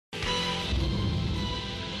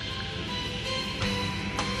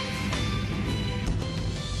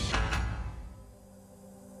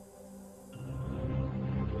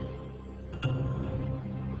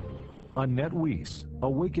Annette Weiss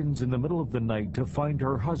awakens in the middle of the night to find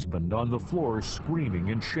her husband on the floor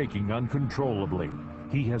screaming and shaking uncontrollably.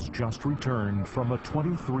 He has just returned from a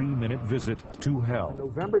 23-minute visit to hell.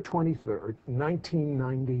 November 23rd,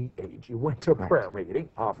 1998. You went to a prayer meeting,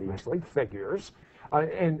 obviously, figures.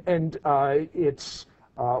 It's,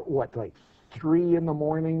 what, like 3 in the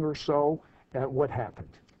morning or so? What happened?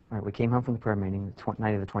 Right, we came home from the prayer meeting the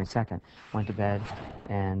night of the 22nd, went to bed,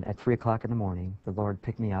 and at 3 o'clock in the morning, the Lord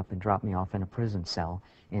picked me up and dropped me off in a prison cell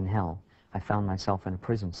in hell. I found myself in a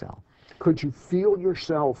prison cell. Could you feel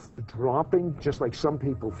yourself dropping, just like some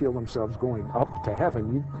people feel themselves going up to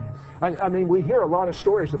heaven? I mean, we hear a lot of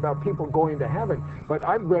stories about people going to heaven, but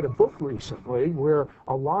I've read a book recently where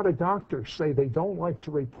a lot of doctors say they don't like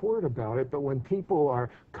to report about it, but when people are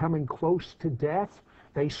coming close to death,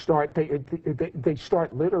 they start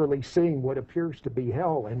literally seeing what appears to be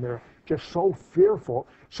hell, and they're just so fearful.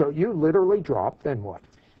 So you literally dropped, then what?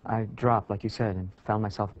 I dropped, like you said, and found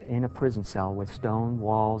myself in a prison cell with stone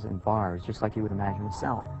walls and bars, just like you would imagine a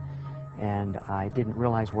cell. And I didn't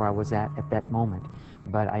realize where I was at that moment,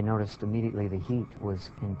 but I noticed immediately the heat was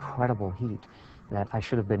incredible heat, that I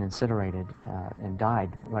should have been incinerated and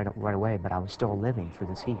died right away, but I was still living through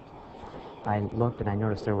this heat. I looked and I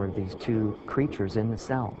noticed there were these 2 creatures in the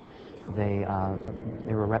cell. They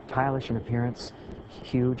were reptilish in appearance,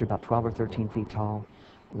 huge, about 12 or 13 feet tall,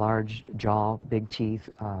 large jaw, big teeth,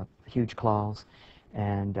 huge claws,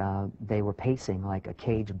 and they were pacing like a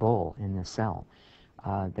caged bull in this cell.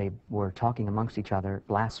 They were talking amongst each other,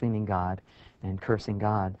 blaspheming God and cursing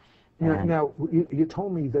God. And now you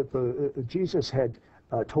told me that Jesus had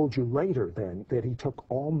told you later then that he took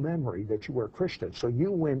all memory that you were a Christian. So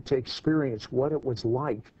you went to experience what it was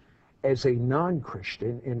like as a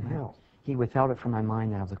non-Christian in hell. He withheld it from my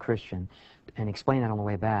mind that I was a Christian and explained that on the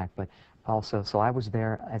way back, but also, so I was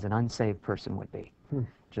there as an unsaved person would be,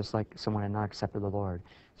 just like someone had not accepted the Lord.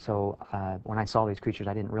 So when I saw these creatures,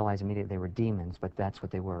 I didn't realize immediately they were demons, but that's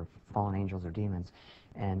what they were, fallen angels or demons.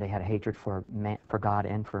 And they had a hatred for God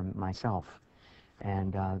and for myself.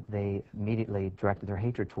 And they immediately directed their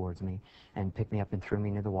hatred towards me and picked me up and threw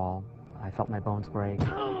me near the wall. I felt my bones break.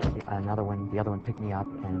 The other one picked me up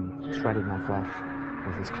and shredded my flesh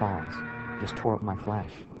with his claws, just tore up my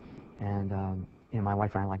flesh. And you know, my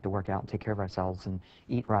wife and I like to work out and take care of ourselves and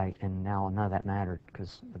eat right, and now none of that mattered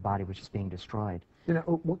because the body was just being destroyed. You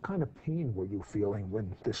know, what kind of pain were you feeling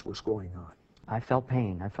when this was going on? I felt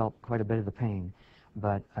pain. I felt quite a bit of the pain.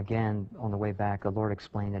 But again, on the way back, the Lord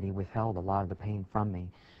explained that he withheld a lot of the pain from me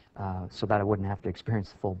so that I wouldn't have to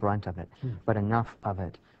experience the full brunt of it, but enough of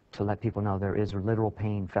it to let people know there is literal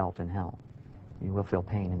pain felt in hell. You will feel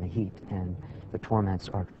pain, and the heat and the torments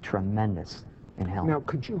are tremendous in hell. Now,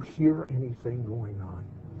 could you hear anything going on?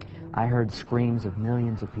 I heard screams of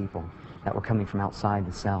millions of people that were coming from outside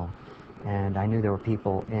the cell, and I knew there were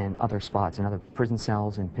people in other spots, in other prison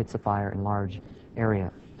cells, in pits of fire, in large area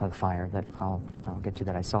of fire that I'll get to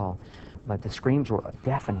that I saw. But the screams were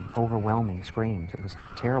deafening, overwhelming screams. It was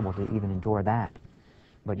terrible to even endure that,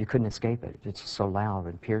 but you couldn't escape it. It's so loud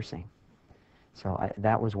and piercing. So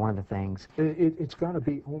that was one of the things. It's got to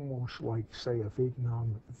be almost like, say, a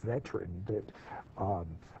Vietnam veteran that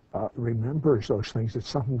remembers those things. It's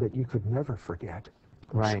something that you could never forget,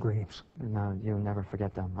 those screams. No, you'll never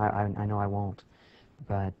forget them. I know I won't.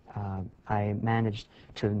 But I managed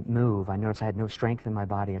to move. I noticed I had no strength in my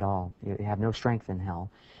body at all. You have no strength in hell.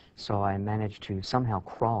 So I managed to somehow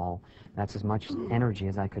crawl. That's as much energy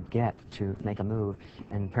as I could get to make a move.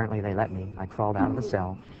 And apparently they let me. I crawled out of the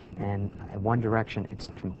cell. And in one direction, it's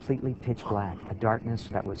completely pitch black, a darkness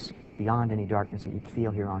that was beyond any darkness that you'd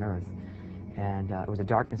feel here on earth. And it was a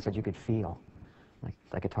darkness that you could feel,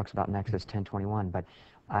 like it talks about in Exodus 10:21. But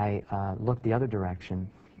I looked the other direction,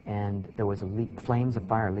 and there was flames of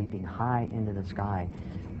fire leaping high into the sky.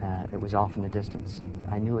 It was off in the distance.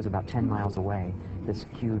 I knew it was about 10 miles away, this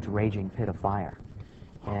huge raging pit of fire.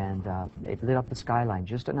 And it lit up the skyline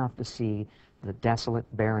just enough to see the desolate,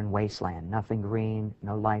 barren wasteland. Nothing green,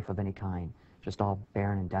 no life of any kind, just all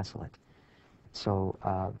barren and desolate. So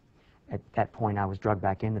at that point, I was drugged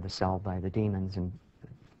back into the cell by the demons and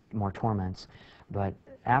more torments. But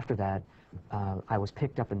after that, I was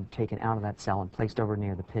picked up and taken out of that cell and placed over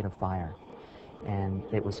near the pit of fire. And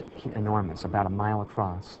it was enormous, about a mile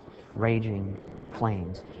across, raging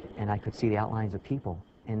flames. And I could see the outlines of people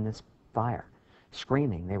in this fire,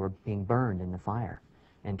 screaming. They were being burned in the fire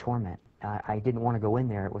and torment. I didn't want to go in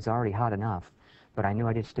there. It was already hot enough, but I knew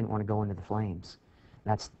I just didn't want to go into the flames.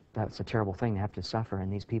 That's a terrible thing to have to suffer,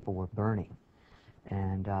 and these people were burning.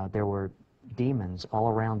 And there were demons all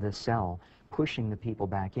around this cell pushing the people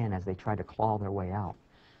back in as they tried to claw their way out.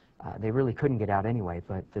 They really couldn't get out anyway,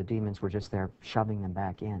 but the demons were just there shoving them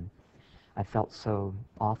back in. I felt so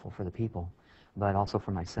awful for the people, but also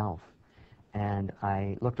for myself. And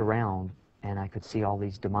I looked around, and I could see all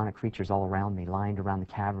these demonic creatures all around me, lined around the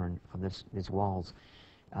cavern of these walls.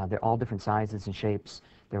 They're all different sizes and shapes.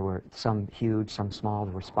 There were some huge, some small.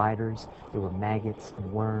 There were spiders, there were maggots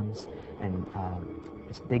and worms, and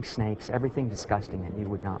big snakes, everything disgusting that you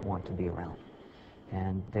would not want to be around.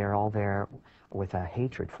 And they're all there with a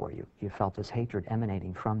hatred for you. You felt this hatred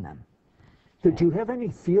emanating from them. Did you have any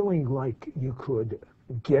feeling like you could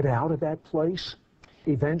get out of that place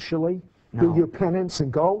eventually? No. Do your penance and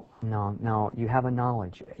go? No, no. You have a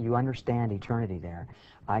knowledge. You understand eternity there.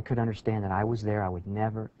 I could understand that I was there. I would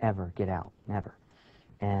never, ever get out. Never.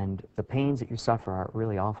 And the pains that you suffer are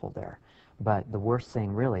really awful there. But the worst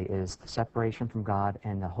thing really is the separation from God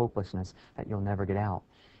and the hopelessness that you'll never get out.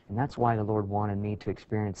 And that's why the Lord wanted me to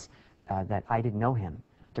experience that I didn't know Him,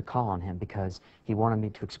 to call on Him, because He wanted me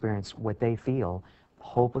to experience what they feel,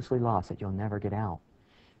 hopelessly lost, that you'll never get out.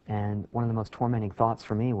 And one of the most tormenting thoughts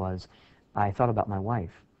for me was, I thought about my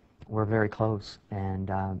wife. We're very close,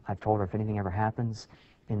 and I've told her if anything ever happens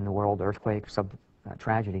in the world, earthquake,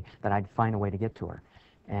 tragedy, that I'd find a way to get to her.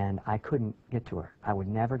 And I couldn't get to her. I would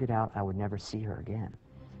never get out. I would never see her again.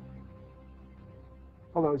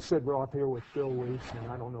 Although Sid Roth here with Bill Weiss,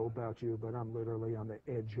 and I don't know about you, but I'm literally on the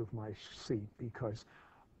edge of my seat because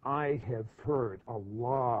I have heard a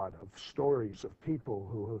lot of stories of people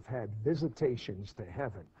who have had visitations to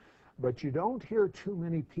heaven, but you don't hear too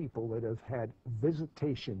many people that have had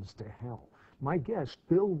visitations to hell. My guest,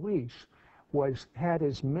 Bill Weiss, had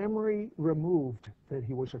his memory removed that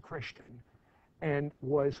he was a Christian and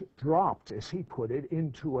was dropped, as he put it,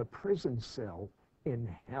 into a prison cell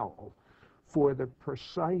in hell for the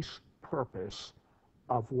precise purpose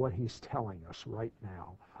of what he's telling us right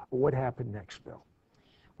now. What happened next, Bill?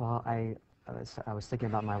 Well, I was thinking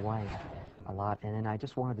about my wife a lot, and then I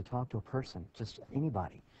just wanted to talk to a person, just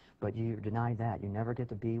anybody. But you denied that. You never get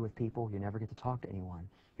to be with people. You never get to talk to anyone.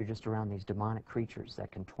 You're just around these demonic creatures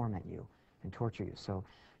that can torment you and torture you. So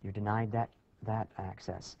you're denied that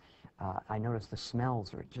access. I noticed the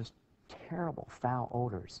smells are just terrible, foul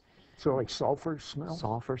odors. So like sulfur smell?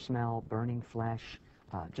 Sulfur smell, burning flesh,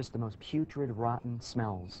 just the most putrid, rotten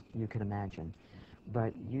smells you could imagine.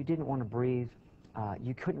 But you didn't want to breathe.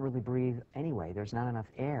 You couldn't really breathe anyway. There's not enough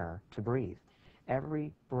air to breathe.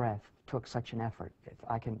 Every breath took such an effort.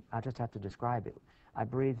 I just have to describe it. I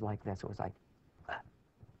breathed like this. It was like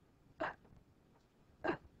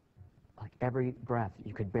every breath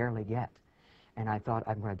you could barely get. And I thought,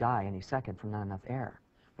 I'm going to die any second from not enough air.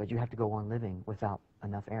 But you have to go on living without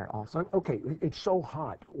enough air also. Okay, it's so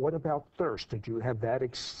hot. What about thirst? Did you have that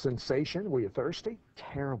sensation? Were you thirsty?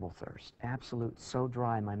 Terrible thirst. Absolute, so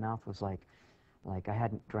dry. My mouth was like I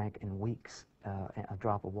hadn't drank in weeks a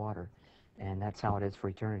drop of water. And that's how it is for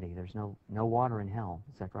eternity. There's no water in hell,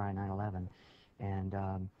 Zechariah 9:11.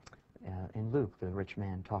 And in Luke, the rich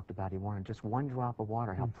man talked about he wanted just one drop of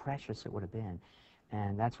water, how precious it would have been.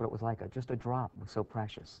 And that's what it was like. Just a drop was so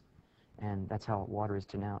precious. And that's how water is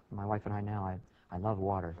to now. My wife and I now, I love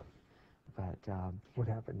water. But what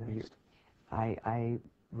happened next? I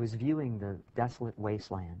was viewing the desolate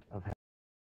wasteland of